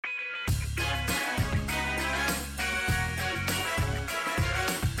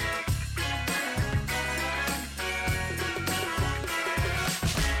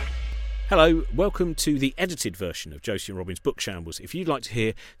Hello, welcome to the edited version of Josie and Robin's Book Shambles. If you'd like to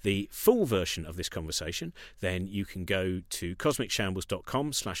hear the full version of this conversation, then you can go to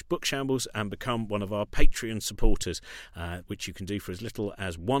cosmicshambles.com/bookshambles and become one of our Patreon supporters, which you can do for as little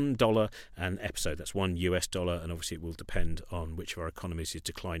as $1 an episode. That's $1, and obviously it will depend on which of our economies is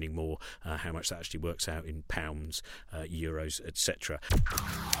declining more, how much that actually works out in pounds, euros, etc.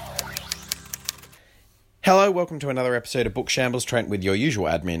 Hello, welcome to another episode of Book Shambles. Trent with your usual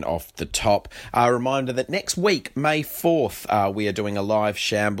admin off the top. A reminder that next week, May 4th, we are doing a live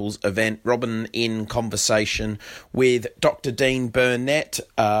Shambles event, Robin in conversation with Dr. Dean Burnett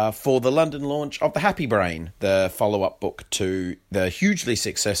for the London launch of The Happy Brain, the follow-up book to the hugely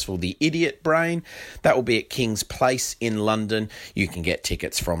successful The Idiot Brain. That will be at King's Place in London. You can get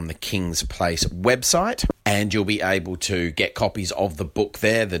tickets from the King's Place website, and you'll be able to get copies of the book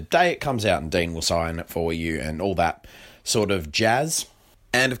there the day it comes out, and Dean will sign it for you and all that sort of jazz.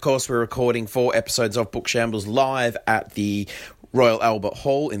 And of course, we're recording 4 episodes of Book Shambles live at the Royal Albert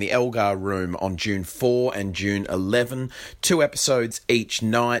Hall in the Elgar Room on June 4 and June 11. 2 episodes each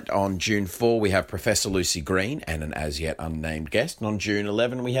night. On June 4, we have Professor Lucy Green and an as-yet unnamed guest. And on June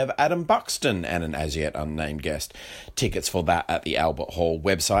 11, we have Adam Buxton and an as-yet unnamed guest. Tickets for that at the Albert Hall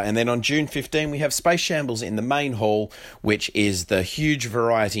website. And then on June 15, we have Space Shambles in the main hall, which is the huge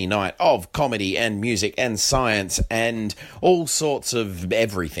variety night of comedy and music and science and all sorts of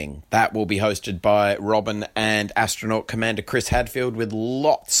everything. That will be hosted by Robin and astronaut Commander Chris Hadfield, with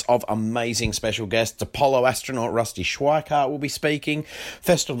lots of amazing special guests. Apollo astronaut Rusty Schweikart will be speaking.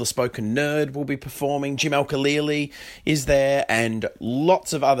 Festival of the Spoken Nerd will be performing. Jim Al-Khalili is there, and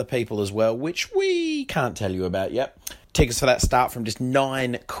lots of other people as well, which we can't tell you about yet. Tickets for that start from just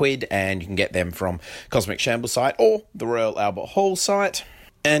 £9, and you can get them from Cosmic Shambles site or the Royal Albert Hall site.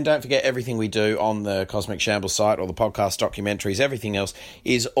 And don't forget, everything we do on the Cosmic Shambles site, or the podcast, documentaries, everything else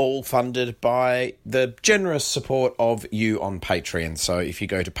is all funded by the generous support of you on Patreon. So if you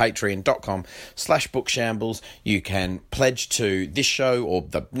go to patreon.com/bookshambles, you can pledge to this show or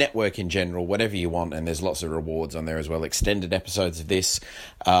the network in general, whatever you want. And there's lots of rewards on there as well. Extended episodes of this,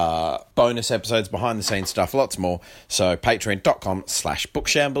 bonus episodes, behind the scenes stuff, lots more. So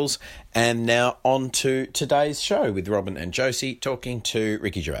patreon.com/bookshambles. And now on to today's show with Robin and Josie talking to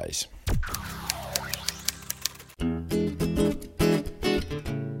Ricky Gervais.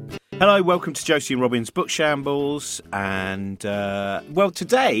 Hello, welcome to Josie and Robin's Book Shambles. And, well,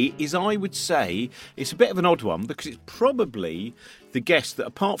 today is, I would say, it's a bit of an odd one because it's probably the guest that,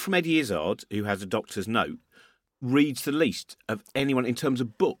 apart from Eddie Izzard, who has a doctor's note, reads the least of anyone in terms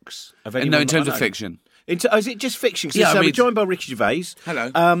of books. No, in terms of fiction. Is it just fiction? Yeah, we're joined by Ricky Gervais.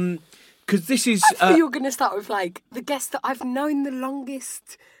 Hello. Because this is... I thought you were going to start with, like, the guest that I've known the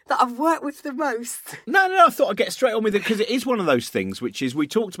longest, that I've worked with the most. No, I thought I'd get straight on with it, because it is one of those things, which is, we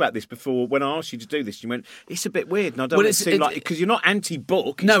talked about this before when I asked you to do this. You went, it's a bit weird, and I don't want it to seem like... Because you're not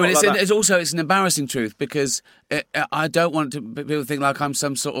anti-book. No, and it's an embarrassing truth, because I don't want people to think like I'm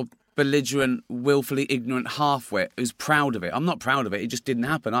some sort of belligerent, willfully ignorant halfwit who's proud of it. I'm not proud of it. It just didn't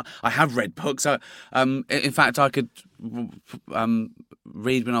happen. I have read books. In fact, I could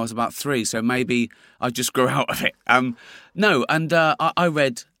read when I was about 3, so maybe I just grew out of it. I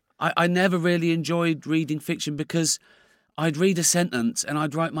never really enjoyed reading fiction because I'd read a sentence and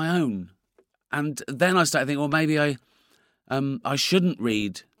I'd write my own. And then I started thinking, well, maybe I shouldn't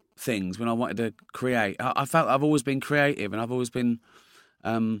read things when I wanted to create. I felt I've always been creative, and I've always been...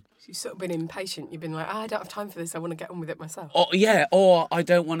 You've sort of been impatient. You've been like, I don't have time for this. I want to get on with it myself. Or I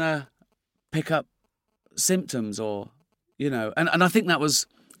don't want to pick up symptoms, or, you know. And I think that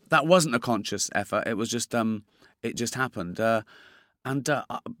wasn't a conscious effort. It was just it just happened. I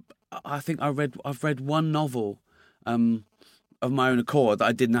think I've read one novel of my own accord that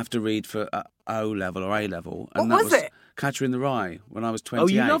I didn't have to read for O level or A level, and what that was it? Catcher in the Rye when I was 28. Oh,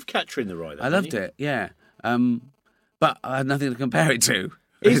 you love Catcher in the Rye, though, I loved it. Yeah. But I had nothing to compare it to.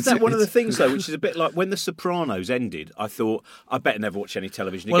 Is that one of the things, though, which is a bit like when The Sopranos ended, I thought, I better never watch any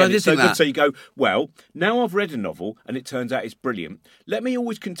television again. Well, I did it's so think good. that. So you go, well, now I've read a novel and it turns out it's brilliant. Let me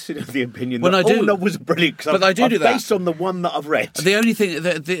always consider the opinion that all novels are brilliant, because But I do that. Based on the one that I've read. The only thing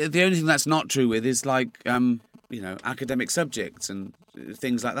that's not true with is like academic subjects and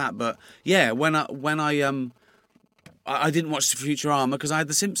things like that. But yeah, when I didn't watch Futurama because I had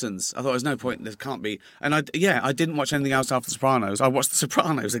The Simpsons. I thought there's no point. There can't be. And I didn't watch anything else after The Sopranos. I watched The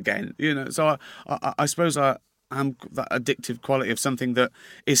Sopranos again. You know, so I suppose I am that addictive quality of something that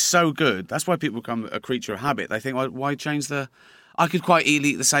is so good. That's why people become a creature of habit. They think, why change the? I could quite easily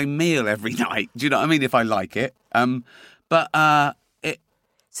eat the same meal every night. Do you know what I mean? If I like it.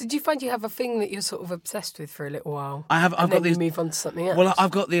 So do you find you have a thing that you're sort of obsessed with for a little while? I've and got then these. you move on to something else? Well,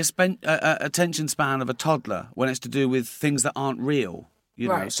 I've got the attention span of a toddler when it's to do with things that aren't real. You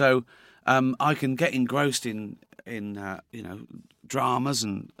know, Right. so I can get engrossed in dramas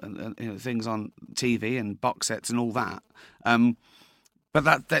and things on TV and box sets and all that.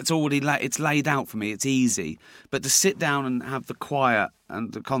 But that's already it's laid out for me. It's easy. But to sit down and have the quiet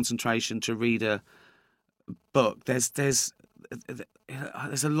and the concentration to read a book, there's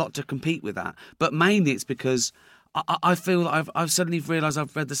a lot to compete with that. But mainly it's because I feel that I've suddenly realised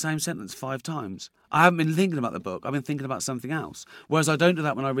I've read the same sentence 5 times. I haven't been thinking about the book. I've been thinking about something else. Whereas I don't do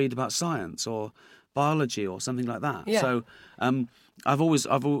that when I read about science or biology or something like that. Yeah. So So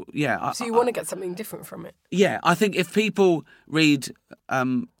you want to get something different from it? yeah, I think if people read a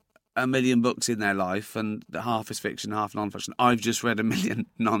million books in their life and half is fiction, half non-fiction, I've just read a million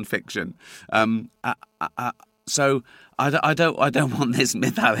non-fiction. So I don't want this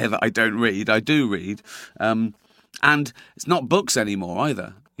myth out there that I don't read. I do read, and it's not books anymore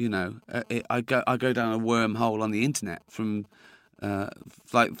either. You know, I go down a wormhole on the internet from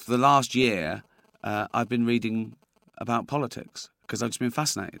like for the last year. I've been reading about politics because I've just been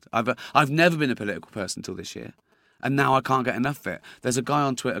fascinated. I've never been a political person until this year, and now I can't get enough of it. There's a guy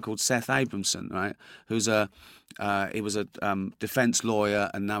on Twitter called Seth Abramson, right? Who's he was a defence lawyer,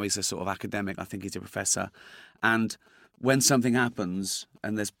 and now he's a sort of academic. I think he's a professor. And when something happens,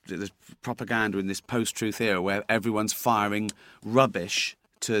 and there's propaganda in this post-truth era where everyone's firing rubbish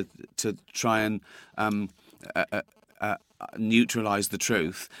to try and neutralise the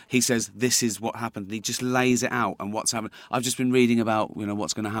truth, he says this is what happened. And he just lays it out and what's happened. I've just been reading about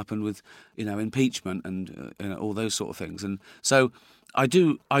what's going to happen with impeachment and all those sort of things. And so I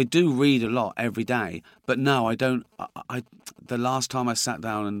do read a lot every day. But no, I don't. The last time I sat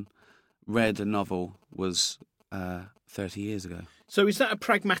down and read a novel was 30 years ago. So is that a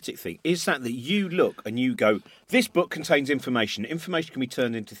pragmatic thing? Is that you look and you go, this book contains information. Information can be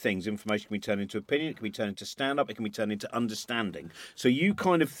turned into things. Information can be turned into opinion. It can be turned into stand-up. It can be turned into understanding. So you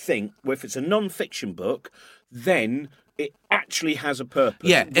kind of think, well, if it's a non-fiction book, then it actually has a purpose.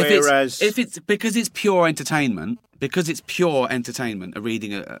 Yeah, whereas if it's because it's pure entertainment, a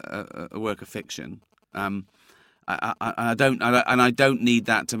reading a work of fiction. I don't need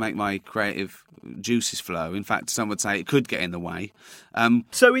that to make my creative juices flow. In fact, some would say it could get in the way.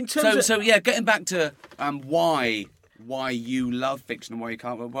 So in terms So getting back to why you love fiction and why you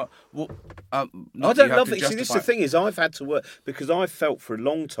can't. I don't love it. See, this is the thing is I've had to work because I've felt for a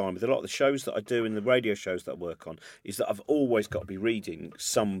long time with a lot of the shows that I do and the radio shows that I work on is that I've always got to be reading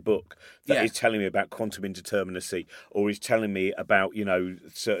some book that is telling me about quantum indeterminacy or is telling me about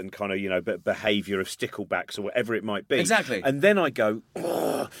certain kind of behaviour of sticklebacks or whatever it might be. Exactly. And then I go,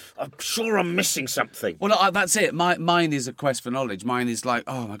 I'm sure I'm missing something. Well, that's it. Mine is a quest for knowledge. Mine is like,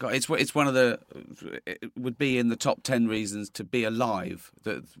 oh my god, it's one of the. It would be in the top 10 reasons to be alive.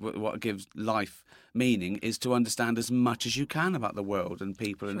 That what gives life meaning is to understand as much as you can about the world and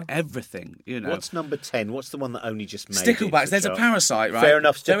people and everything. What's number 10? What's the one that only just made Sticklebacks. There's chart? a parasite, right? Fair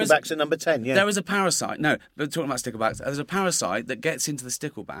enough. Sticklebacks at number 10. Yeah. There is a parasite. No, but talking about sticklebacks, there's a parasite that gets into the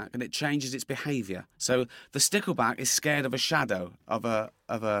stickleback and it changes its behaviour. So the stickleback is scared of a shadow of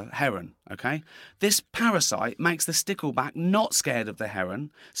a heron. Okay, this parasite makes the stickleback not scared of the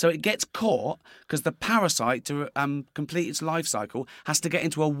heron, so it gets caught because the parasite to complete its life cycle has to get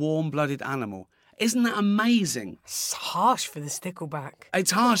into a warm-blooded animal. Isn't that amazing? It's harsh for the stickleback. It's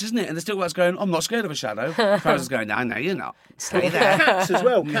harsh, isn't it? And the stickleback's going, I'm not scared of a shadow. The parasite's going, no, you're not. Stay there. Cats as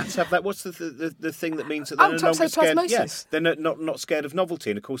well. Cats have that. What's the thing that means that they're no longer scared? Toxoplasmosis. Yeah, they're not scared of novelty.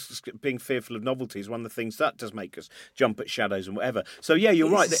 And of course, being fearful of novelty is one of the things that does make us jump at shadows and whatever. So yeah,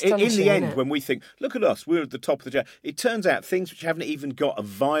 you're right. In the end, when we think, look at us, we're at the top of the it turns out things which haven't even got a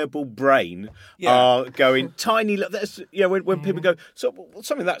viable brain are going tiny. When people go, so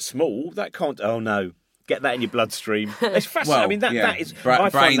something that small that can't. Oh no. Get that in your bloodstream. It's fascinating. Well, I mean, that is...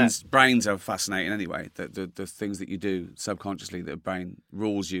 Brains are fascinating anyway. The things that you do subconsciously, that a brain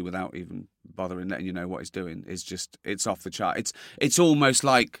rules you without even bothering letting you know what it's doing, is just, it's off the chart. It's almost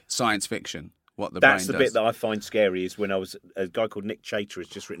like science fiction. What the That's brain the does. bit that I find scary is when a guy called Nick Chater has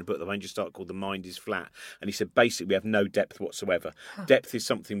just written a book that I just started called The Mind is Flat. And he said, basically, we have no depth whatsoever. Depth is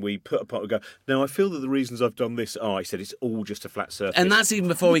something we put apart and go, no, I feel that the reasons I've done this are, he said, it's all just a flat surface. And that's even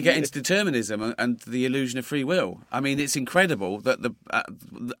before we get into determinism and the illusion of free will. I mean, it's incredible that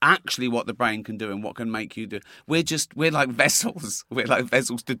actually what the brain can do and what can make you do. We're like vessels. We're like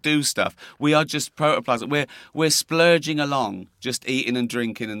vessels to do stuff. We are just protoplasm. We're splurging along, just eating and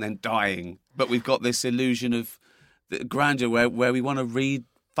drinking and then dying. But we've got this illusion of grandeur where we want to read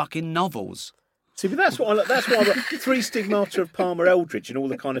fucking novels. See, but that's why I like Three Stigmata of Palmer Eldritch and all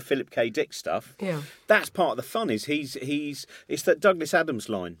the kind of Philip K. Dick stuff. Yeah. That's part of the fun. Is it's that Douglas Adams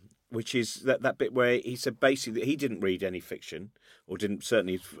line, which is that bit where he said basically that he didn't read any fiction, or didn't,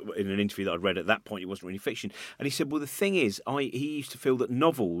 certainly in an interview that I'd read at that point, it wasn't really fiction. And he said, well, the thing is, he used to feel that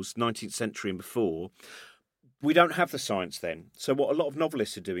novels, 19th century and before, we don't have the science then. So what a lot of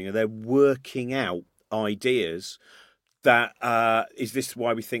novelists are doing are they're working out ideas that is this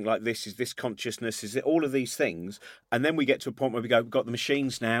why we think like this? Is this consciousness? Is it all of these things? And then we get to a point where we go, we've got the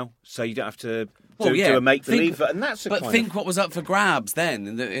machines now, so you don't have to do a make-believe. And that's what was up for grabs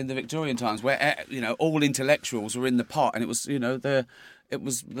then in the Victorian times, where all intellectuals were in the pot, and it was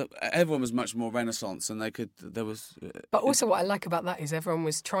everyone was much more Renaissance, and But also, what I like about that is everyone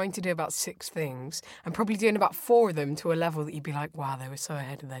was trying to do about 6 things, and probably doing about 4 of them to a level that you'd be like, wow, they were so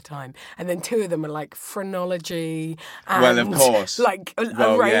ahead of their time. And then 2 of them are like phrenology, and well, of course,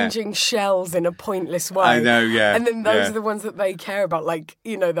 arranging shells in a pointless way. I know, yeah. And then those are the ones that they care about. Like,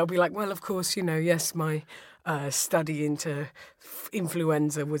 they'll be like, well, of course, yes, my study into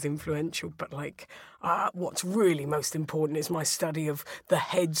influenza was influential, but what's really most important is my study of the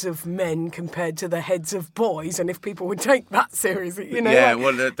heads of men compared to the heads of boys, and if people would take that seriously, Yeah,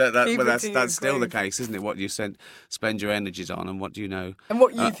 that's still the case, isn't it? What you spend your energies on, and what do you know, and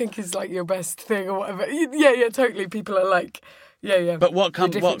what you think is like your best thing or whatever. Yeah, totally. People are like. Yeah. But when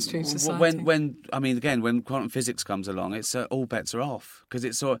quantum physics comes along, it's all bets are off, because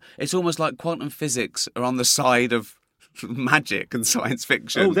it's almost like quantum physics are on the side of magic and science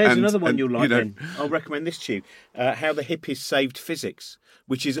fiction. Oh, there's another one you'll like. Then I'll recommend this to you: How the Hippies Saved Physics,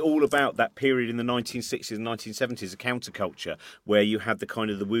 which is all about that period in the 1960s and 1970s, a counterculture where you had the kind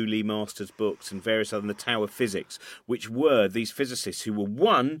of the Woolley Masters books and various other, and the Tower Physics, which were these physicists who were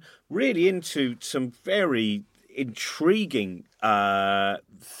really into some very intriguing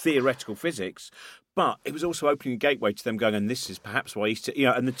theoretical physics, but it was also opening a gateway to them going, and this is perhaps why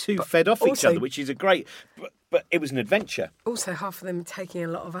and the two fed off each other, which is a great. But it was an adventure. Also, half of them taking a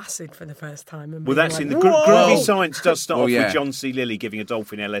lot of acid for the first time. And that's like, in the groovy science does start off with John C. Lilly giving a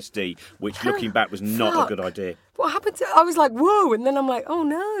dolphin LSD, which looking back was not a good idea. What happened to? I was like, whoa, and then I'm like, oh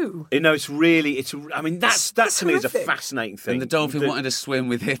no. It's that to me is a fascinating thing. And the dolphin wanted to swim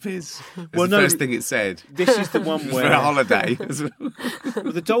with hippies. First thing it said. This is the one where for a holiday.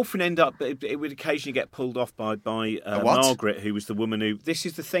 Well, the dolphin it would occasionally get pulled off by Margaret, who was the woman who. This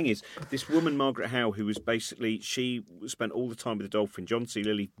is the thing is this woman Margaret Howe, who was basically she spent all the time with the dolphin. John C.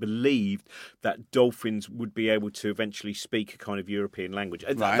 Lilly believed that dolphins would be able to eventually speak a kind of European language.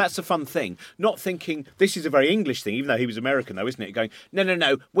 Right. That's a fun thing. Not thinking this is a very English thing, even though he was American, though, isn't it? Going,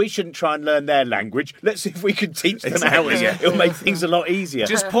 no, we shouldn't try and learn their language. Let's see if we can teach them ours. It'll make things a lot easier.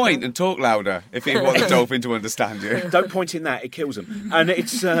 Just point and talk louder if you want the dolphin to understand you. Don't point in that; it kills them. And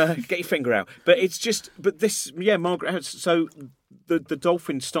it's get your finger out. But it's just, Margaret. So. The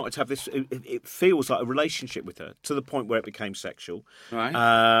dolphin started to have this. It feels like a relationship with her to the point where it became sexual. Right.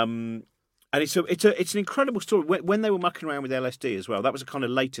 And it's an incredible story. When they were mucking around with LSD as well, that was a kind of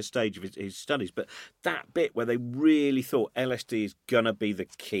later stage of his studies. But that bit where they really thought LSD is gonna be the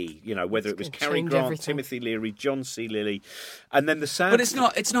key, whether it was Cary Grant, everything. Timothy Leary, John C. Lilly, and then the sound. But it's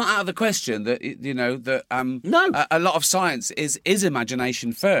not out of the question that no, a lot of science is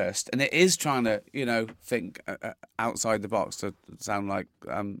imagination first, and it is trying to think outside the box to sound like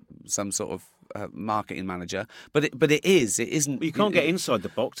some sort of marketing manager, but it isn't. Well, you can't get inside the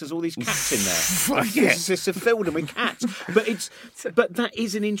box. There's all these cats in there. It's filled them with cats. But that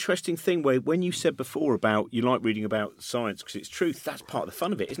is an interesting thing. Where when you said before about you like reading about science because it's truth, that's part of the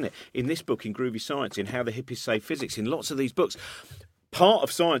fun of it, isn't it? In this book, in Groovy Science, in How the Hippies Save Physics, in lots of these books, part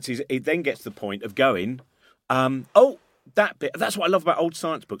of science is it then gets to the point of going, that bit. That's what I love about old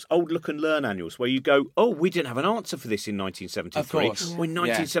science books, old look and learn annuals, where you go, we didn't have an answer for this in 1973. Of course. Well, in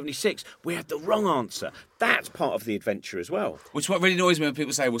 1976, we had the wrong answer. That's part of the adventure as well. Which what really annoys me when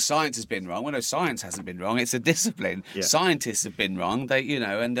people say, well, science has been wrong. Well, no, science hasn't been wrong. It's a discipline. Yeah. Scientists have been wrong.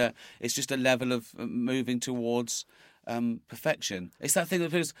 And it's just a level of moving towards perfection. It's that thing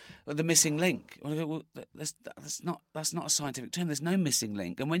that feels the missing link. Well, that's not a scientific term. There's no missing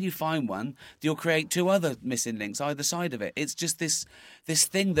link, and when you find one, you'll create 2 other missing links either side of it. It's just this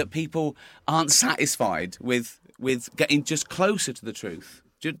thing that people aren't satisfied with getting just closer to the truth.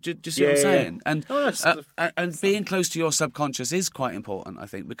 Do you see what I'm saying? And being close to your subconscious is quite important, I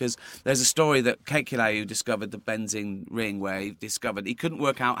think, because there's a story that Kekulé, who discovered the benzene ring, where he discovered he couldn't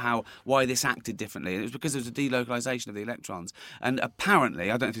work out why this acted differently. And it was because there was a delocalization of the electrons. And apparently,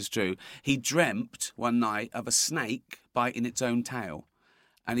 I don't know if it's true, he dreamt one night of a snake biting its own tail.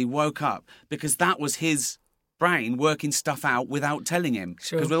 And he woke up because that was his brain working stuff out without telling him.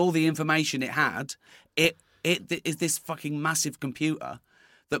 Sure. Because with all the information it had, it is this fucking massive computer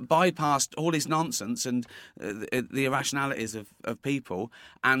that bypassed all his nonsense and the irrationalities of people,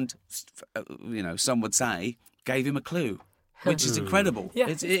 and some would say gave him a clue, which is incredible. Yeah,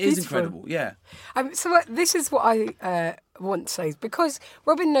 it is beautiful. incredible. Yeah. So this is what I want to say, is because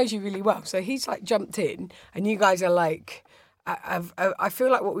Robin knows you really well, so he's like jumped in, and you guys are like. I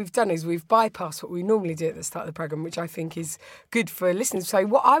feel like what we've done is we've bypassed what we normally do at the start of the programme, which I think is good for listeners. So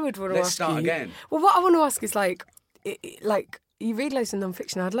what I would want to ask you... Let's start again. Well, what I want to ask is, like you read loads of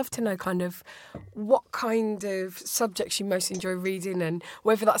non-fiction. I'd love to know kind of what kind of subjects you most enjoy reading, and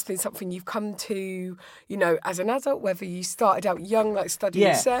whether that's been something you've come to, as an adult, whether you started out young, like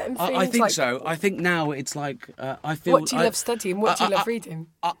studying certain things. I think like, so. I think now it's like, I feel... What do you love studying? What do you love reading?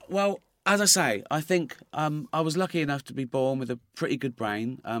 Well... As I say, I think I was lucky enough to be born with a pretty good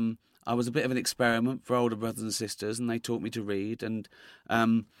brain. I was a bit of an experiment for older brothers and sisters, and they taught me to read. And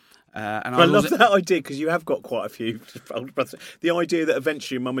I love that idea, because you have got quite a few older brothers. The idea that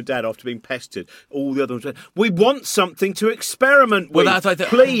eventually Mum and Dad, after being pestered, all the other ones, we want something to experiment with.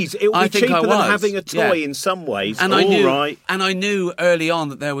 Please, it will be cheaper than having a toy in some ways. And I knew early on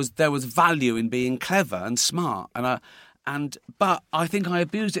that there was value in being clever and smart. But I think I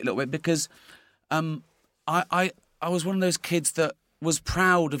abused it a little bit, because I was one of those kids that was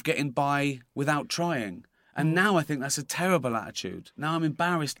proud of getting by without trying. And now I think that's a terrible attitude. Now I'm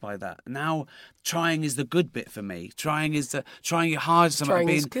embarrassed by that. Now trying is the good bit for me. Trying your hardest. Trying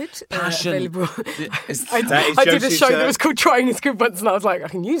being is good. Available. I did a show that was called Trying is Good once, and I was like, I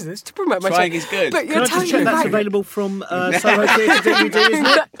can use this to promote my show. Trying is good. But Can I just check that's available from Soho Theatre DVD, isn't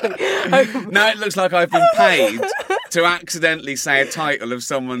it? Now it looks like I've been paid to accidentally say a title of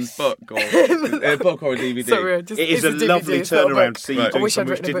someone's book or a book or a DVD. Sorry, it is a lovely turnaround to see you doing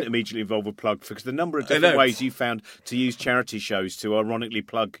something which didn't immediately involve a plug, because the number of different ways you found to use charity shows to ironically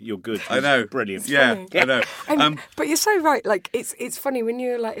plug your goods was brilliant. Yeah, I know. But you're so right. Like it's funny when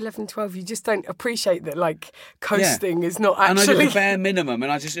you're like 11, 12, you just don't appreciate that like coasting is not actually. And I did the bare minimum, and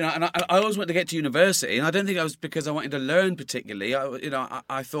I just I always wanted to get to university, and I don't think that was because I wanted to learn particularly.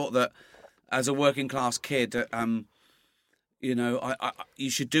 I thought that as a working class kid. You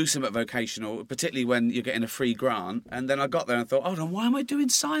should do something vocational, particularly when you're getting a free grant. And then I got there and thought, hold on, why am I doing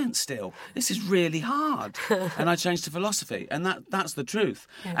science still? This is really hard. And I changed to philosophy, and that's the truth.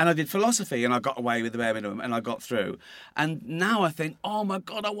 Yeah. And I did philosophy, and I got away with the bare minimum, and I got through. And now I think, oh my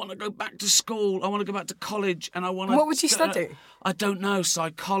God, I want to go back to school. I want to go back to college, and I want to. What would you study? I don't know.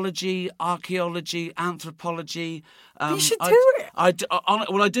 Psychology, archaeology, anthropology. You should do it. I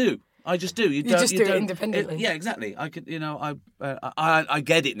do. I just do. You just do it independently. Yeah, exactly. I could, I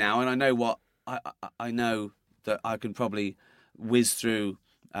get it now, and I know what I know that I can probably whiz through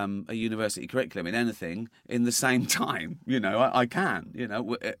a university curriculum in anything in the same time. I can.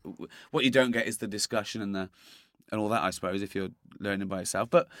 What you don't get is the discussion and all that, I suppose, if you're learning by yourself.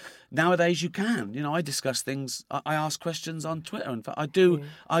 But nowadays you can. I discuss things. I ask questions on Twitter. In fact, I do.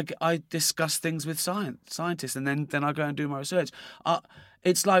 Yeah. I discuss things with scientists, and then I go and do my research.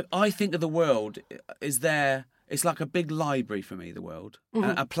 It's like I think of the world is there. It's like a big library for me. The world,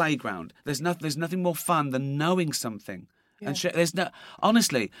 a playground. There's nothing more fun than knowing something. Yeah. And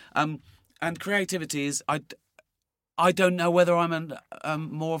honestly, and creativity is. I don't know whether I'm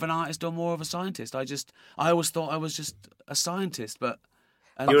more of an artist or more of a scientist. I always thought I was just a scientist, but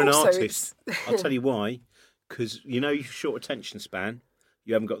you're an artist. I'll tell you why. Because your short attention span.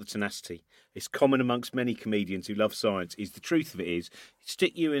 You haven't got the tenacity. It's common amongst many comedians who love science. The truth of it is,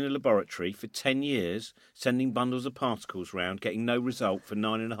 stick you in a laboratory for 10 years, sending bundles of particles round, getting no result for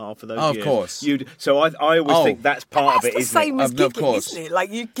 9.5 of those years. Of course. So I always think that's part of it, isn't it? That's the same as giggling, isn't it? Like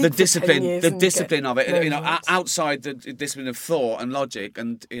you gig the discipline, for 10 years discipline of it. Outside the discipline of thought and logic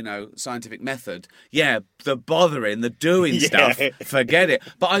and scientific method. Yeah, the bothering, the doing stuff. Forget it.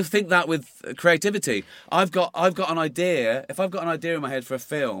 But I think that with creativity, I've got an idea. If I've got an idea in my head for a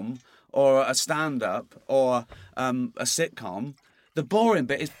film or a stand-up or a sitcom, the boring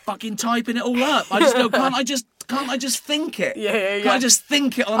bit is fucking typing it all up. I just go, can't I just think it? Yeah. Can't I just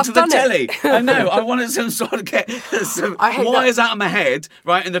think it onto the telly? I know. I wanted some sort of get some wires out of my head,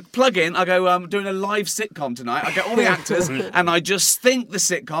 right? And the plug-in, I go, I'm doing a live sitcom tonight. I get all the actors and I just think the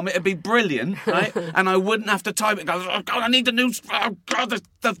sitcom. It'd be brilliant, right? And I wouldn't have to type it. Go, oh God, I need the news. Oh God,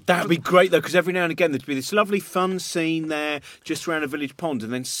 that'd be great though, because every now and again there'd be this lovely fun scene there, just around a village pond,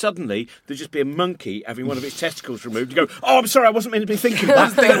 and then suddenly there'd just be a monkey having one of its testicles removed. You go, oh, I'm sorry, I wasn't meant to be thinking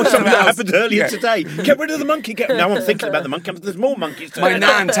about that. That was something that happened earlier today. Get rid of the monkey. Now I'm thinking about the monkey. There's more monkeys. My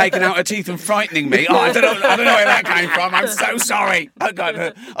nan taking out her teeth and frightening me. Oh, I don't know where that came from. I'm so sorry. Oh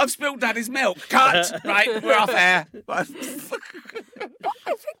God, I've spilled Daddy's milk. Cut. Right, we're off air. I think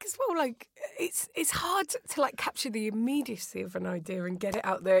as well, like it's hard to like capture the immediacy of an idea and get it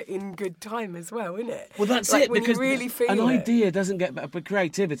out there in good time as well, isn't it? Well, that's like, it. When Because you really feel an it. idea doesn't get better, but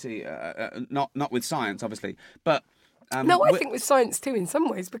creativity, not with science, obviously, but. No, I think with science too, in some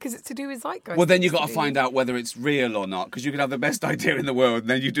ways, because it's to do with zeitgeist. Well, then you've got to find out whether it's real or not, because you can have the best idea in the world, and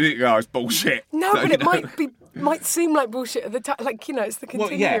then you do it, it's bullshit. No, but it might seem like bullshit at the time. Like, it's the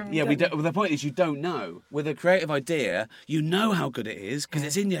continuum. Well, well, the point is you don't know. With a creative idea, you know how good it is, because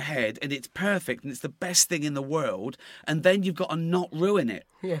it's in your head, and it's perfect, and it's the best thing in the world, and then you've got to not ruin it.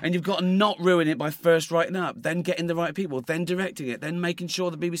 Yeah. And you've got to not ruin it by first writing up, then getting the right people, then directing it, then making sure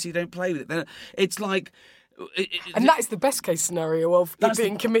the BBC don't play with it. Then it's like... And that is the best case scenario of it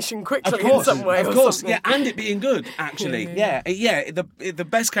being commissioned quickly course, in some way. Of course, something. and it being good, actually. Yeah. The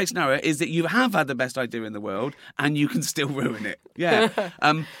best case scenario is that you have had the best idea in the world and you can still ruin it. Yeah.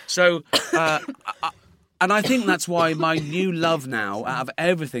 And I think that's why my new love now, out of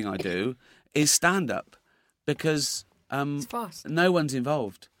everything I do, is stand-up. Because It's fast. no one's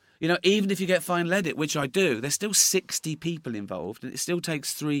involved. Even if you get final edit, which I do, there's still 60 people involved, and it still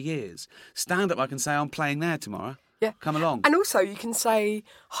takes 3 years. Stand up, I can say I'm playing there tomorrow. Yeah. Come along. And also, you can say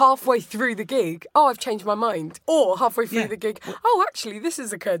halfway through the gig, "Oh, I've changed my mind," or halfway through the gig, "Oh, actually, this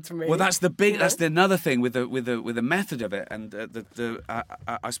has occurred to me." Well, that's another thing with the method of it, and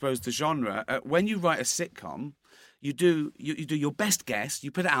I suppose the genre. When you write a sitcom, you do your best guess, you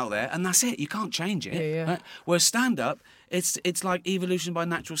put it out there, and that's it. You can't change it. Yeah. Right? Whereas stand-up, it's like evolution by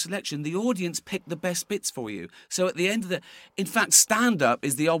natural selection. The audience pick the best bits for you. So at the end of in fact, stand-up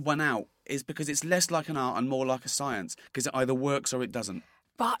is the odd one out, is because it's less like an art and more like a science, because it either works or it doesn't.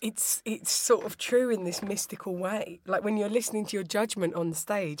 But it's sort of true in this mystical way. Like when you're listening to your judgment on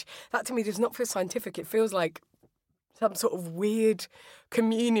stage, that to me does not feel scientific. It feels like some sort of weird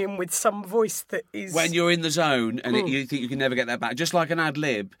communion with some voice that is... When you're in the zone and you think you can never get that back. Just like an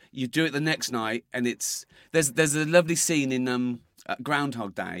ad-lib, you do it the next night and it's... There's a lovely scene in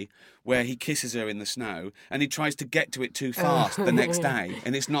Groundhog Day where he kisses her in the snow and he tries to get to it too fast the next day,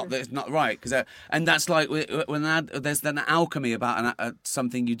 and it's not right. And that's like when there's an alchemy about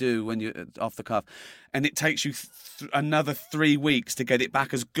something you do when you're off the cuff, and it takes you another 3 weeks to get it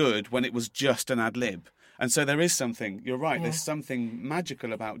back as good when it was just an ad-lib. And so there is something, you're right, there's something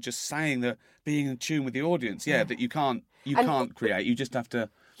magical about just saying that, being in tune with the audience, that you can't create, you just have to...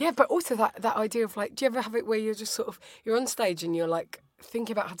 Yeah, but also that idea of like, do you ever have it where you're just sort of, you're on stage and you're like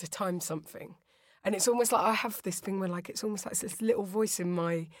thinking about how to time something, and it's almost like I have this thing where like, it's almost like this little voice in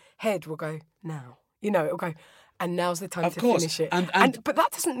my head will go, now, it'll go, and now's the time to finish it. But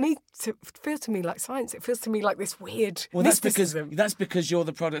that doesn't feel to me like science. It feels to me like this weird mysticism. That's because you're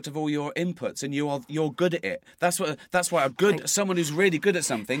the product of all your inputs, and you're good at it. That's why someone who's really good at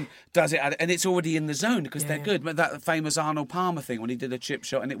something does it, and it's already in the zone because they're good. But that famous Arnold Palmer thing when he did a chip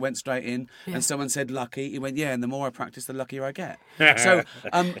shot and it went straight in, and someone said lucky, he went, and the more I practice, the luckier I get. So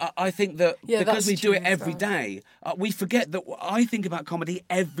I think that because we do it every day, we forget that I think about comedy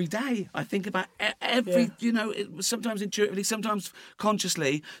every day. I think about every sometimes intuitively, sometimes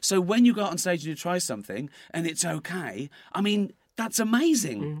consciously. So when you go out on stage and you try something and it's okay, I mean, that's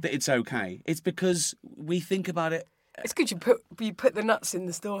amazing that it's okay. It's because we think about it. It's good you put the nuts in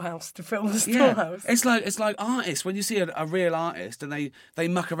the storehouse to film the storehouse. It's like artists. When you see a real artist and they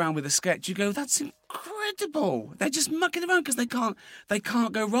muck around with a sketch, you go, that's incredible. They're just mucking around because they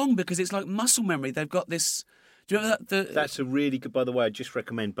can't go wrong, because it's like muscle memory. They've got this... Do you remember that? That's a really good, by the way, I just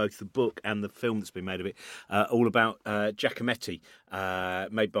recommend both the book and the film that's been made of it, all about Giacometti,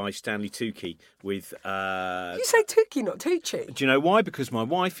 made by Stanley Tucci with... You say Tucci, not Tucci. Do you know why? Because my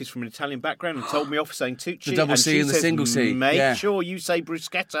wife is from an Italian background and told me off for saying Tucci. The double C and the single C. Make sure you say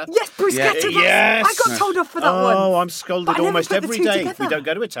bruschetta. Yes, bruschetta. Yes. I got told off for that one. Oh, I'm scolded almost every day if we together. don't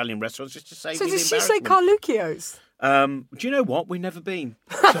go to Italian restaurants just to say. So did she say Carluccio's? Do you know what? We've never been.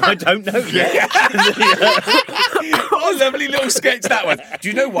 So I don't know yet. What a lovely little sketch that was. Do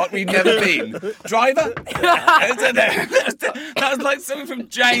you know what? We've never been. Driver? That was like something from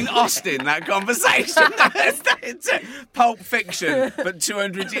Jane Austen, that conversation. It's Pulp Fiction, but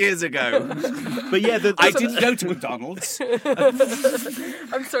 200 years ago. But yeah, I didn't go to McDonald's.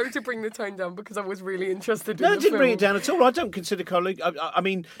 I'm sorry to bring the tone down because I was really interested in No, the I didn't film. bring it down at all. I don't consider I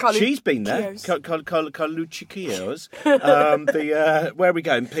mean, she's been there. Carluccio's. Where are we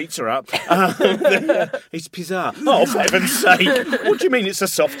going? Pizza Up. It's Pizza. Oh, For heaven's sake. What do you mean it's a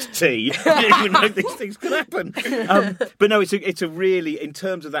soft tea? I didn't even know these things could happen. But no, it's a really, in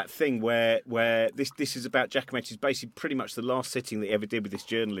terms of that thing where this is about Giacometti's basically pretty much the last sitting that he ever did with this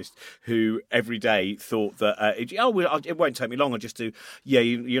journalist who every day thought that, it won't take me long, I'll just do,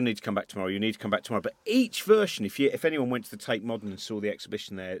 you'll need to come back tomorrow, you need to come back tomorrow. But each version, if anyone went to the Tate Modern and saw the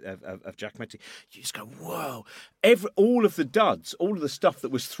exhibition there of Giacometti, you just go, whoa. All of the duds, all of the stuff that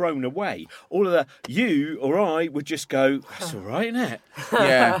was thrown away, all of you or I would just go, that's all right, isn't it?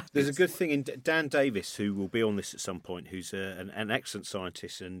 Yeah. There's a good thing in Dan Davis, who will be on this at some point, who's an excellent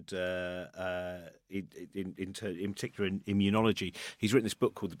scientist and in particular in immunology. He's written this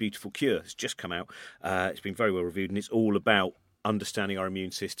book called The Beautiful Cure. It's just come out. It's been very well reviewed, and it's all about understanding our immune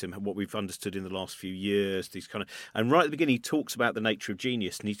system, what we've understood in the last few years, these kind of, and right at the beginning he talks about the nature of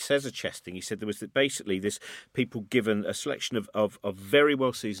genius, and he says a chess thing. He said there was basically this people given a selection of very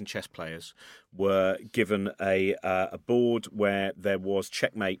well seasoned chess players were given a board where there was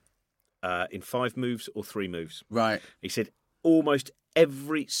checkmate in 5 moves or 3 moves. Right. He said almost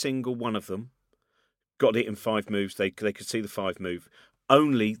every single one of them got it in 5 moves. They could see the 5 move.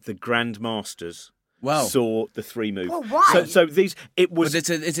 Only the grandmasters saw the 3 move. Well, why? So these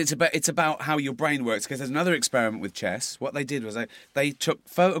But it's about how your brain works, because there's another experiment with chess. What they did was they took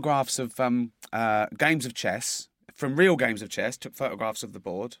photographs of games of chess, from real games of chess, took photographs of the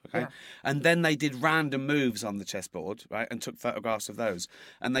board, okay, and then they did random moves on the chessboard, right, and took photographs of those,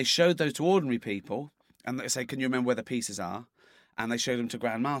 and they showed those to ordinary people, and they say, "Can you remember where the pieces are?" And they showed them to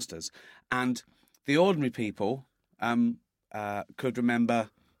grandmasters, and the ordinary people could remember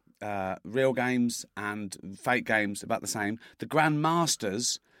real games and fake games about the same. The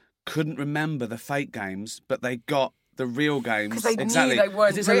grandmasters couldn't remember the fake games, but they got the real games. Because they exactly. knew they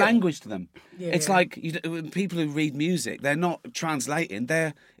weren't It's real. a language to them. Yeah. It's like people who read music, they're not translating.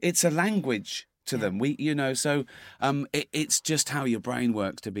 It's a language to them. So it's just how your brain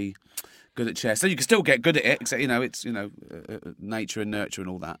works to be good at chess. So you can still get good at it, except it's nature and nurture and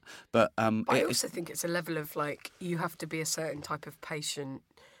all that. But I also think it's a level of you have to be a certain type of patient.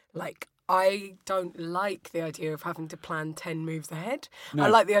 I don't like the idea of having to plan 10 moves ahead. No. I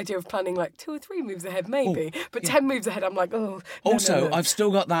like the idea of planning 2 or 3 moves ahead, maybe. But 10 moves ahead, I'm like, oh. Also, no. I've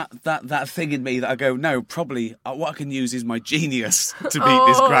still got that thing in me that I go, no, probably what I can use is my genius to beat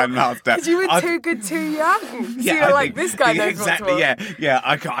this grandmaster. Because you were too good, too young. So you're like, this guy knows exactly. what's what. Yeah.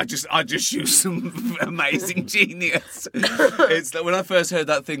 I just use some amazing genius. It's like when I first heard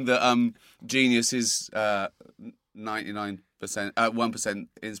that thing that genius is 99%, 1%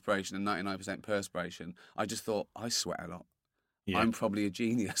 inspiration and 99% perspiration. I just thought, I sweat a lot. Yeah. I'm probably a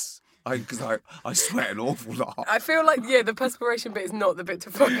genius. Because I sweat an awful lot. I feel like, the perspiration bit is not the bit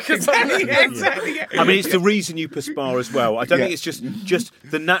to focus on. Exactly. Yeah. I mean, it's the reason you perspire as well. I don't think it's just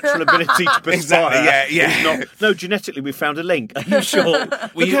the natural ability to perspire. Exactly, yeah. Not, no, genetically we found a link. Are you sure?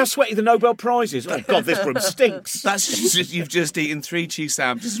 Look how sweaty the Nobel Prize is. Oh, God, this room stinks. That's just you've just eaten 3 cheese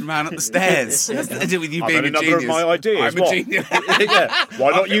sandwiches and ran up the stairs. That's to do with you being a another genius. of my ideas. I'm a genius. Yeah.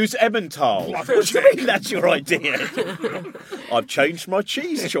 Why not use Emmental? What do you mean that's your idea? I've changed my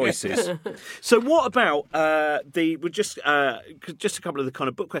cheese choices. So what about just a couple of the kind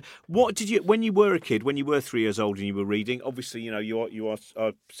of book? What did you, when you were a kid, when you were 3 years old and you were reading? Obviously, you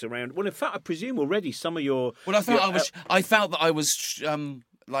are surrounded. Well, in fact, I presume already some of your. Well, I felt that I was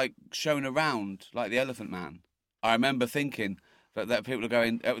shown around like the Elephant Man. I remember thinking that people are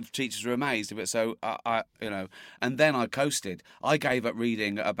going. Teachers were amazed, but so and then I coasted. I gave up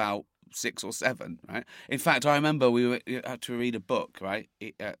reading about 6 or 7, right? In fact, I remember we had to read a book, right?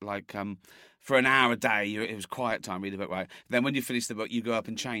 For an hour a day, it was quiet time, read a book, right? Then when you finish the book, you go up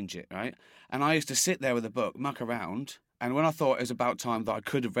and change it, right? And I used to sit there with a book, muck around, and when I thought it was about time that I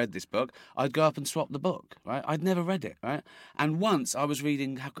could have read this book, I'd go up and swap the book, right? I'd never read it, right? And once I was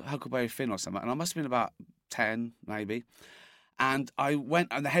reading Huckleberry Finn or something, and I must have been about 10, maybe. And I went,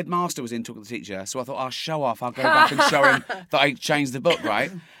 and the headmaster was in talking to the teacher, so I thought, I'll show off, I'll go back and show him that I changed the book,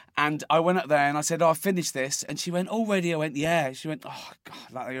 right? And I went up there and I said, I finished this. And she went, already? I went, yeah. She went, oh,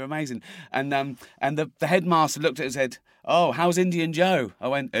 God, you're amazing. And the headmaster looked at it and said, oh, how's Indian Joe? I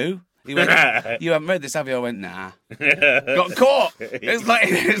went, who? He went, you haven't read this, have you? I went, nah. Got caught. It's like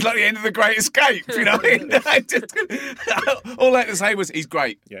the end of The Great Escape, you know? All I had to say was, he's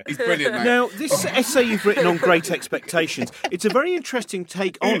great. Yeah. He's brilliant, mate. Now, this essay you've written on Great Expectations, it's a very interesting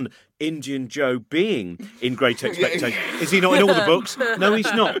take on Indian Joe being in Great Expectations. Is he not in all the books? No,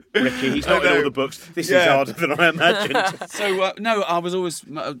 he's not, Ricky. He's not in all the books. This is harder than I imagined. So, no, I was always...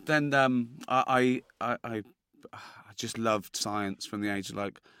 Then I just loved science from the age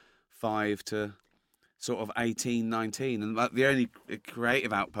of 5 to sort of 18, 19. And the only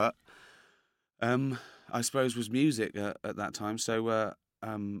creative output, I I suppose, was music at that time. So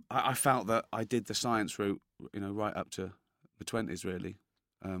I felt that I did the science route, right up to the 20s, really.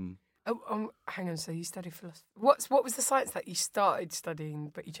 Hang on. So you studied philosophy. What was the science that you started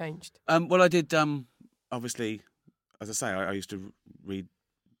studying, but you changed? Well, I did. Obviously, as I say, I used to read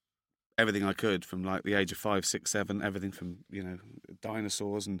everything I could from like the age of 5, 6, 7. Everything from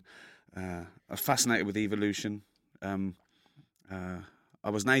dinosaurs, and I was fascinated with evolution. I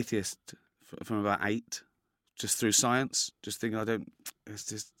was an atheist from about 8, just through science, just thinking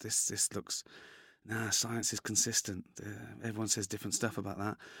this looks. Nah, science is consistent. Everyone says different stuff about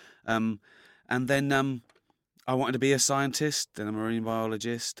that. And then I wanted to be a scientist, then a marine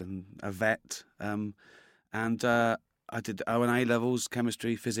biologist and a vet. And I did O and A levels,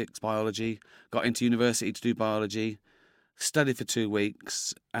 chemistry, physics, biology, got into university to do biology, studied for 2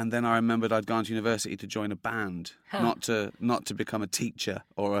 weeks, and then I remembered I'd gone to university to join a band, not to become a teacher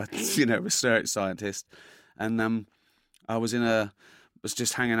or a research scientist. And I was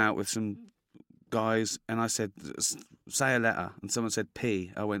just hanging out with some guys, and I said, say a letter, and someone said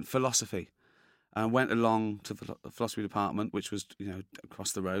P. I went, philosophy. I went along to the philosophy department, which was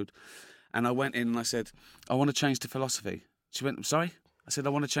across the road, and I went in and I said, I want to change to philosophy. She went, I'm sorry? I said, I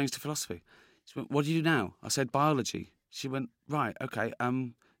want to change to philosophy. She went, what do you do now? I said, biology. She went, right, okay,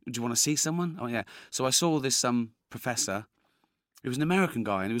 do you want to see someone? Oh, yeah. So I saw this professor. He was an American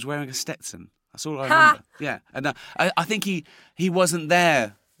guy, and he was wearing a Stetson. That's all I remember. Yeah, and I think he wasn't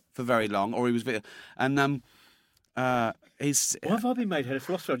there for very long, or he was, and Why have I been made head of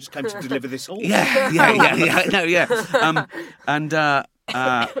philosophy? I just came to deliver this all. Yeah. And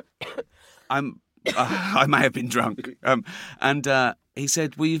I may have been drunk. And he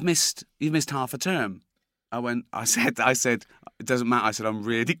said, "Well, you've missed half a term." I said, it doesn't matter. I said, I'm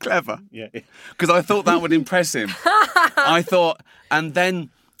really clever. Yeah. Because I thought that would impress him.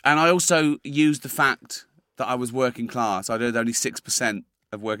 And I also used the fact that I was working class. I heard only 6%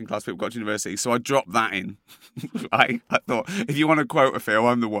 of working class people got to university, so I dropped that in. I thought, if you want to quote a Phil,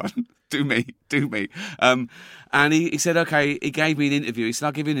 I'm the one. Do me. And he said, okay. He gave me an interview. He said,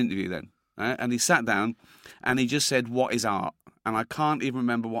 I'll give you an interview then. Right? And he sat down and he just said, what is art? And I can't even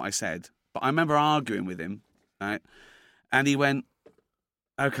remember what I said, but I remember arguing with him. Right? And he went,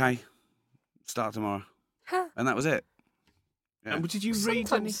 okay, start tomorrow. And that was it. Yeah. And did you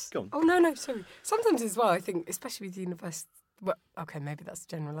read any? Go on. Oh, no, sorry. Sometimes as well, I think, especially with the university, well, okay, maybe that's a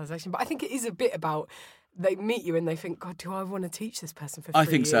generalisation, but I think it is a bit about they meet you and they think, God, do I want to teach this person for 3 years?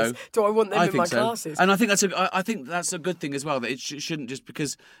 I think so. Do I want them in my classes? And I think that's a good thing as well, that it shouldn't just,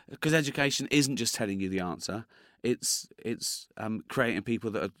 because education isn't just telling you the answer, it's creating people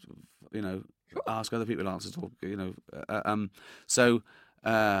that are, ask other people answers, or, then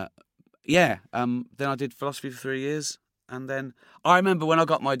I did philosophy for 3 years. And then I remember when I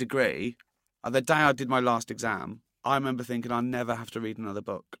got my degree, the day I did my last exam, I remember thinking I'll never have to read another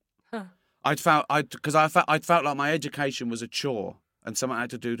book. Huh. I'd felt like my education was a chore and something I had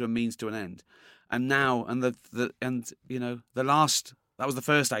to do to a means to an end. And now, that was the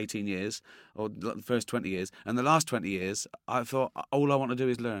first 18 years or the first 20 years, and the last 20 years, I thought all I want to do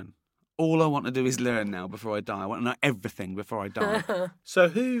is learn. All I want to do is learn now before I die. I want to know everything before I die. So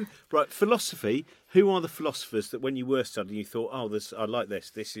philosophy, who are the philosophers that when you were studying you thought, I like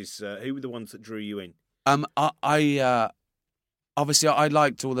this. This is, who were the ones that drew you in? I obviously I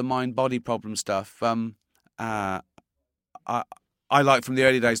liked all the mind-body problem stuff. I liked from the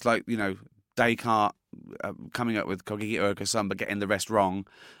early days, like, Descartes coming up with cogito ergo sum, but getting the rest wrong.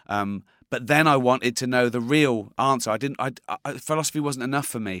 But then I wanted to know the real answer. Philosophy wasn't enough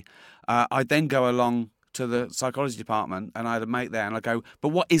for me. I'd then go along to the psychology department, and I had a mate there, and I go, but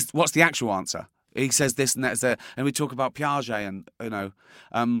what's the actual answer? He says this and that's that, and we talk about Piaget, and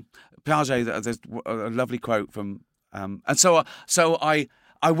Piaget. There's a lovely quote from, and so I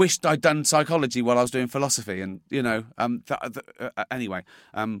wished I'd done psychology while I was doing philosophy, and anyway,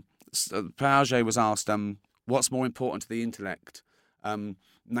 Piaget was asked, what's more important to the intellect,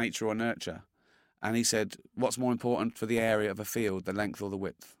 nature or nurture? And he said, what's more important for the area of a field, the length or the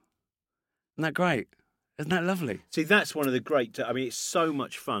width? Isn't that great? Isn't that lovely? See, that's one of the great... it's so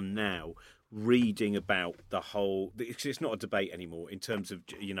much fun now reading about the whole... Because it's not a debate anymore in terms of,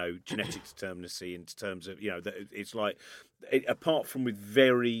 genetic determinacy, in terms of, it's like... apart from with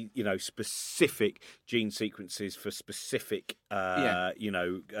very, specific gene sequences for specific,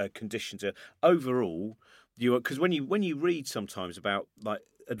 conditions, overall... Because when you read sometimes about, like,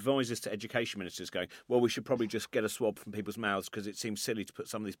 advisors to education ministers going, well, we should probably just get a swab from people's mouths because it seems silly to put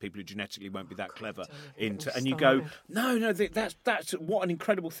some of these people who genetically won't be that clever into... And you go, no, that's what an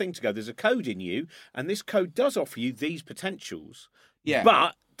incredible thing to go. There's a code in you, and this code does offer you these potentials. Yeah.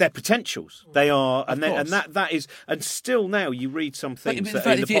 But they're potentials. They are, and course. that is, and still now you read some things in that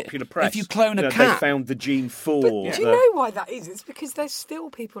fact, in the popular press. if you clone a they cat- found the gene for. But do you know why that is? It's because there's still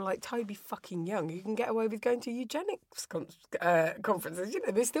people like Toby fucking Young who can get away with going to eugenics conferences. You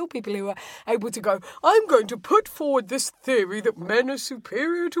know, there's still people who are able to go, I'm going to put forward this theory that men are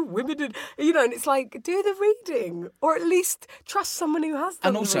superior to women. And, you know, and it's like, do the reading. Or at least trust someone who has done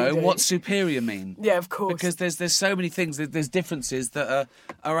And the also, reading. what's superior mean? Yeah, of course. Because there's so many things. There's differences that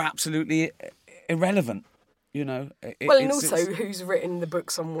are absolutely irrelevant. You know. Well, and also, who's written the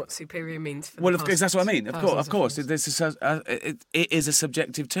books on what superior means for Well, the past that's what I mean. Of course. thousands It is a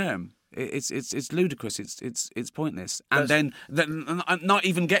subjective term. It's ludicrous. It's pointless. And then not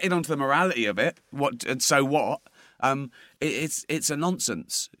even getting onto the morality of it. What and so what? It's a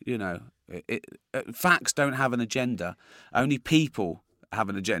nonsense. You know. Facts don't have an agenda. Only people have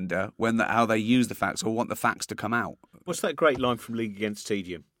an agenda when how they use the facts or want the facts to come out. What's that great line from League Against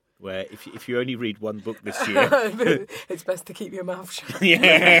Tedium? Where if you only read one book this year, it's best to keep your mouth shut.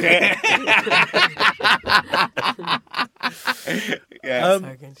 yeah.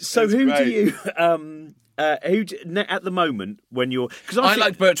 So who great. do you at the moment when you're? Because I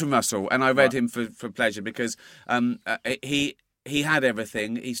like Bertrand Russell, and I read him for pleasure because he had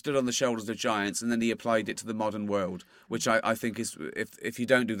everything. He stood on the shoulders of giants, and then he applied it to the modern world, which I think is if you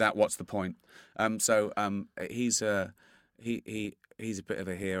don't do that, what's the point? He's a bit of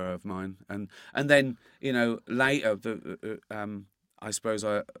a hero of mine, and then later I suppose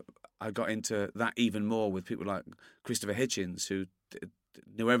I got into that even more with people like Christopher Hitchens, who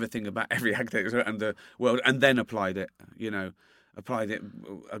knew everything about every academic and the world, and then applied it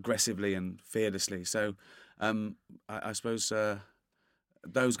aggressively and fearlessly. So I suppose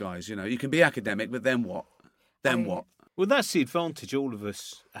those guys, you can be academic, but then what? What? Well, that's the advantage all of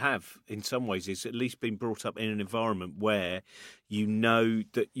us have in some ways, is at least being brought up in an environment where you know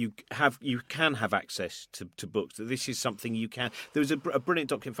that you can have access to books, that this is something you can. There was a brilliant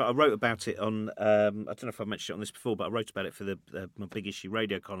documentary, I wrote about it on, I don't know if I mentioned it on this before, but I wrote about it for my Big Issue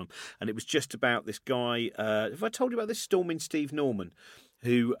radio column, and it was just about this guy, have I told you about this, Storming Steve Norman?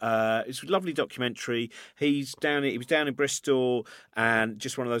 Who it's a lovely documentary. He was down in Bristol, and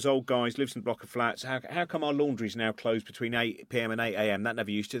just one of those old guys, lives in a block of flats. How come our laundry's now closed between 8 p.m. and 8 a.m? That never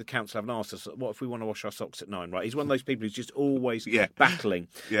used to. The council haven't asked us, what if we want to wash our socks at 9, right? He's one of those people who's just always battling.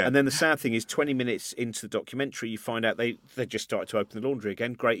 Yeah. And then the sad thing is, 20 minutes into the documentary, you find out they just started to open the laundry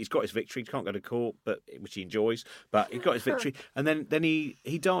again. Great, he's got his victory. He can't go to court, which he enjoys, but he got his victory. And then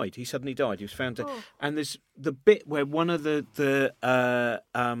he died. He suddenly died. He was found dead. And there's the bit where one of the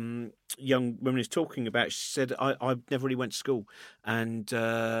young women is talking about, she said, I never really went to school, and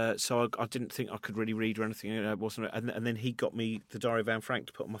so I didn't think I could really read or anything. It wasn't, and then he got me the Diary of Anne Frank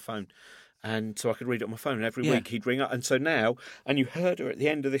to put on my phone, and so I could read it on my phone, and every week he'd ring up, and so now, and you heard her at the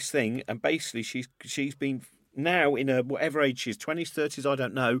end of this thing, and basically she's been now in her whatever age she is, 20s, 30s, I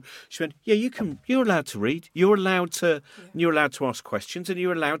don't know. She went, you're allowed to read, you're allowed to ask questions, and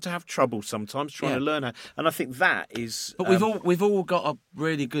you're allowed to have trouble sometimes trying to learn how. And I think that is. But we've all got a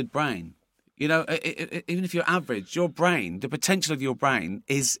really good brain. Even if you're average, your brain, the potential of your brain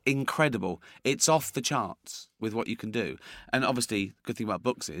is incredible. It's off the charts with what you can do. And obviously, the good thing about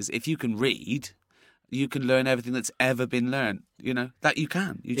books is if you can read, you can learn everything that's ever been learned. That you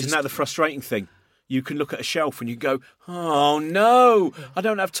can. Isn't that the frustrating thing? You can look at a shelf and you go, oh, no, I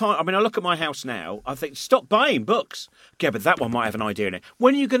don't have time. I mean, I look at my house now, I think, stop buying books. Yeah, but that one might have an idea in it.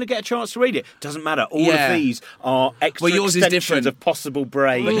 When are you going to get a chance to read it? Doesn't matter. All of these are extra extensions of possible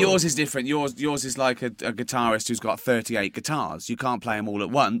brain. But yours is different. Yours is like a guitarist who's got 38 guitars. You can't play them all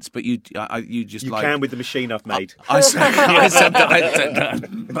at once, but you can with the machine I've made.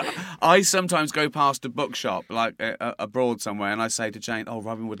 I sometimes go past a bookshop, like abroad somewhere, and I say to Jane, oh,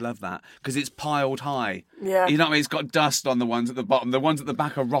 Robin would love that, because it's piled high. Yeah. You know what I mean? It's got dust on the ones at the bottom. The ones at the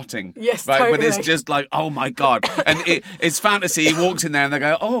back are rotting. Yes, right? totally. But it's just like, oh my God. And it's fantasy. He walks in there and they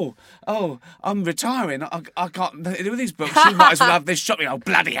go, oh, I'm retiring. I can't do these books. You might as well have this shop. Oh,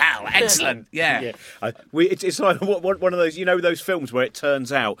 bloody hell. Excellent. Yeah. It's like one of those, those films where it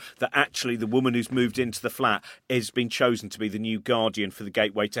turns out that actually the woman who's moved into the flat has been chosen to be the new guardian for the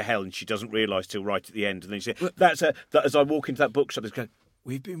gateway to hell, and she doesn't realise till right at the end. And then she says, that as I walk into that bookshop, it's going,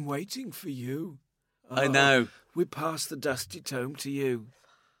 we've been waiting for you. I know. We passed the dusty tome to you.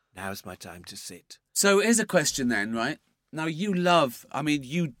 Now's my time to sit. So here's a question then, right? Now you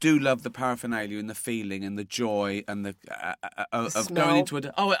do love the paraphernalia and the feeling and the joy and the of smell. going into it.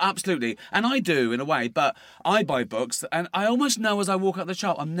 Oh, absolutely, and I do in a way. But I buy books, and I almost know as I walk up the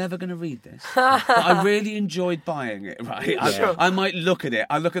shop, I'm never going to read this. But I really enjoyed buying it. Right, I might look at it.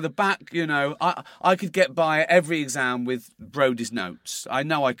 I look at the back. I could get by every exam with Brodie's notes. I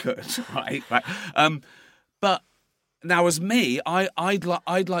know I could. Right. But. Now, as me, I'd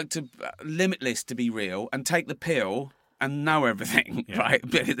like to Limitless to be real and take the pill and know everything, right?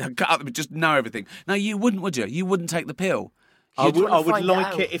 Just know everything. Now, you wouldn't, would you? You wouldn't take the pill. I would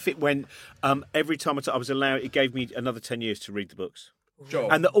like it if it went every time I was allowed. It gave me another 10 years to read the books.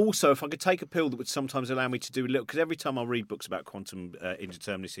 Sure. And also, if I could take a pill that would sometimes allow me to do a little, because every time I read books about quantum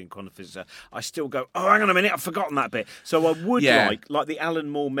indeterminacy and quantum physics, I still go, oh, hang on a minute, I've forgotten that bit. So I would like the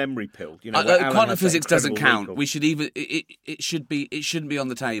Alan Moore memory pill. Quantum physics doesn't count. Recall. We should even it shouldn't be on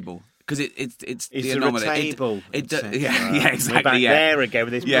the table. Because it's the anomaly. A table. Exactly. We're back there again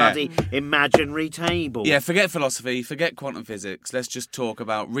with this bloody imaginary table. Yeah, forget philosophy, forget quantum physics. Let's just talk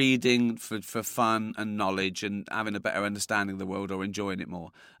about reading for fun and knowledge and having a better understanding of the world or enjoying it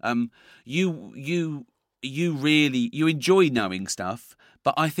more. You enjoy knowing stuff,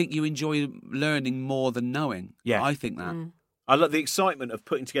 but I think you enjoy learning more than knowing. Yeah, I think that. I love the excitement of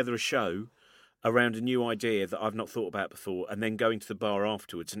putting together a show around a new idea that I've not thought about before, and then going to the bar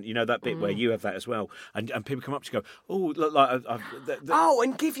afterwards, and that bit where you have that as well, and people come up to you, go, oh, look, like,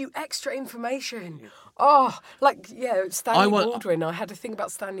 and give you extra information. Stanley Baldwin. I had a thing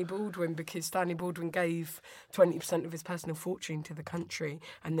about Stanley Baldwin because Stanley Baldwin gave 20% of his personal fortune to the country,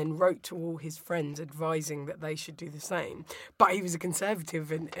 and then wrote to all his friends advising that they should do the same. But he was a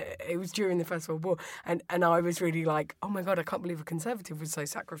conservative, and it was during the First World War, and I was really like, oh my God, I can't believe a conservative was so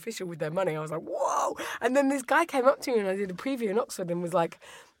sacrificial with their money. I was like, whoa! And then this guy came up to me and I did a preview in Oxford and was like,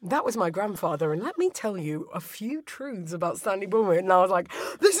 that was my grandfather, and let me tell you a few truths about Stanley Baldwin. And I was like,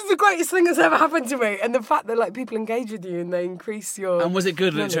 this is the greatest thing that's ever happened to me. And the fact that people engage with you and they increase your... And was it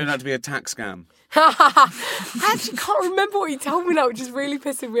good that it turned out to be a tax scam? I actually can't remember what he told me now, which is really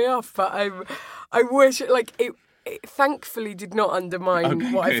pissing me off. But I wish, it thankfully did not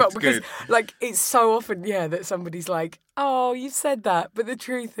undermine what I felt, because it's so often that somebody's like, oh, you said that, but the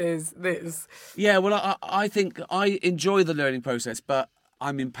truth is this. Yeah, well, I think I enjoy the learning process, but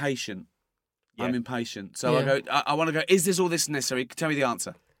I'm impatient. Yeah. I'm impatient. So I want to go, is all this necessary? Tell me the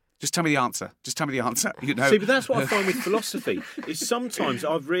answer. Just tell me the answer. Just tell me the answer. See, but that's what I find with philosophy, is sometimes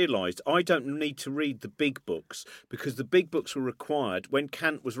I've realised I don't need to read the big books, because the big books were required. When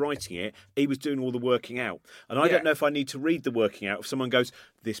Kant was writing it, he was doing all the working out. And I don't know if I need to read the working out if someone goes,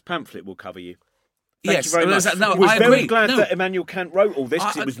 this pamphlet will cover you. Thank you very much. I was agree. very glad that Immanuel Kant wrote all this,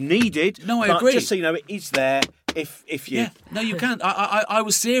 because it was needed. No, I agree. Just so you know, it is there. If you... Yeah, no, you can't. I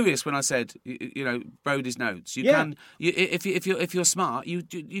was serious when I said, Brodie's notes. You can, if you're smart, you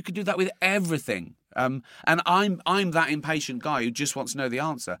could do that with everything. And I'm that impatient guy who just wants to know the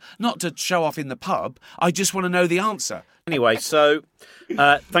answer, not to show off in the pub. I just want to know the answer. Anyway, so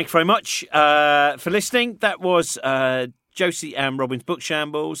thank you very much for listening. That was Josie and Robin's Book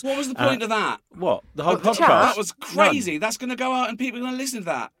Shambles. What was the point of that? What? The whole podcast? That was crazy. That's going to go out and people are going to listen to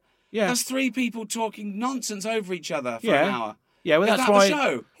that. Yeah. That's three people talking nonsense over each other for an hour. Yeah, well, Is that's that why. The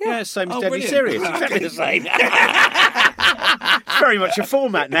show? Yeah, same as Deadly brilliant. Serious. Exactly the same. It's very much a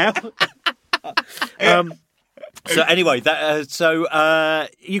format now. So anyway,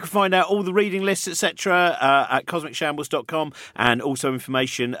 you can find out all the reading lists, etc., at cosmicshambles.com, and also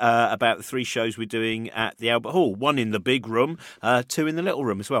information about the 3 shows we're doing at the Albert Hall. 1 in the big room, 2 in the little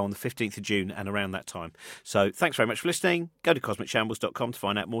room as well on the 15th of June and around that time. So thanks very much for listening. Go to cosmicshambles.com to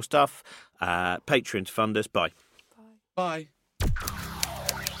find out more stuff. Patreon to fund us. Bye. Bye.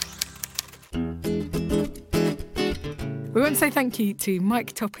 We want to say thank you to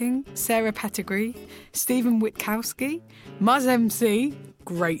Mike Topping, Sarah Pettigrew, Stephen Witkowski, Muzz MC,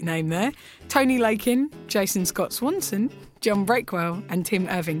 great name there, Tony Lakin, Jason Scott Swanson, John Breakwell and Tim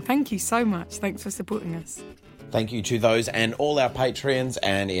Irving. Thank you so much. Thanks for supporting us. Thank you to those and all our Patreons,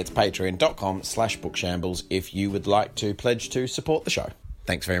 and it's patreon.com/bookshambles if you would like to pledge to support the show.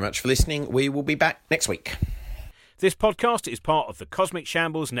 Thanks very much for listening. We will be back next week. This podcast is part of the Cosmic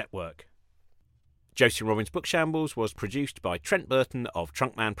Shambles Network. Josie Robin's Book Shambles was produced by Trent Burton of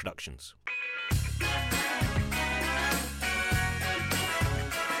Trunkman Productions.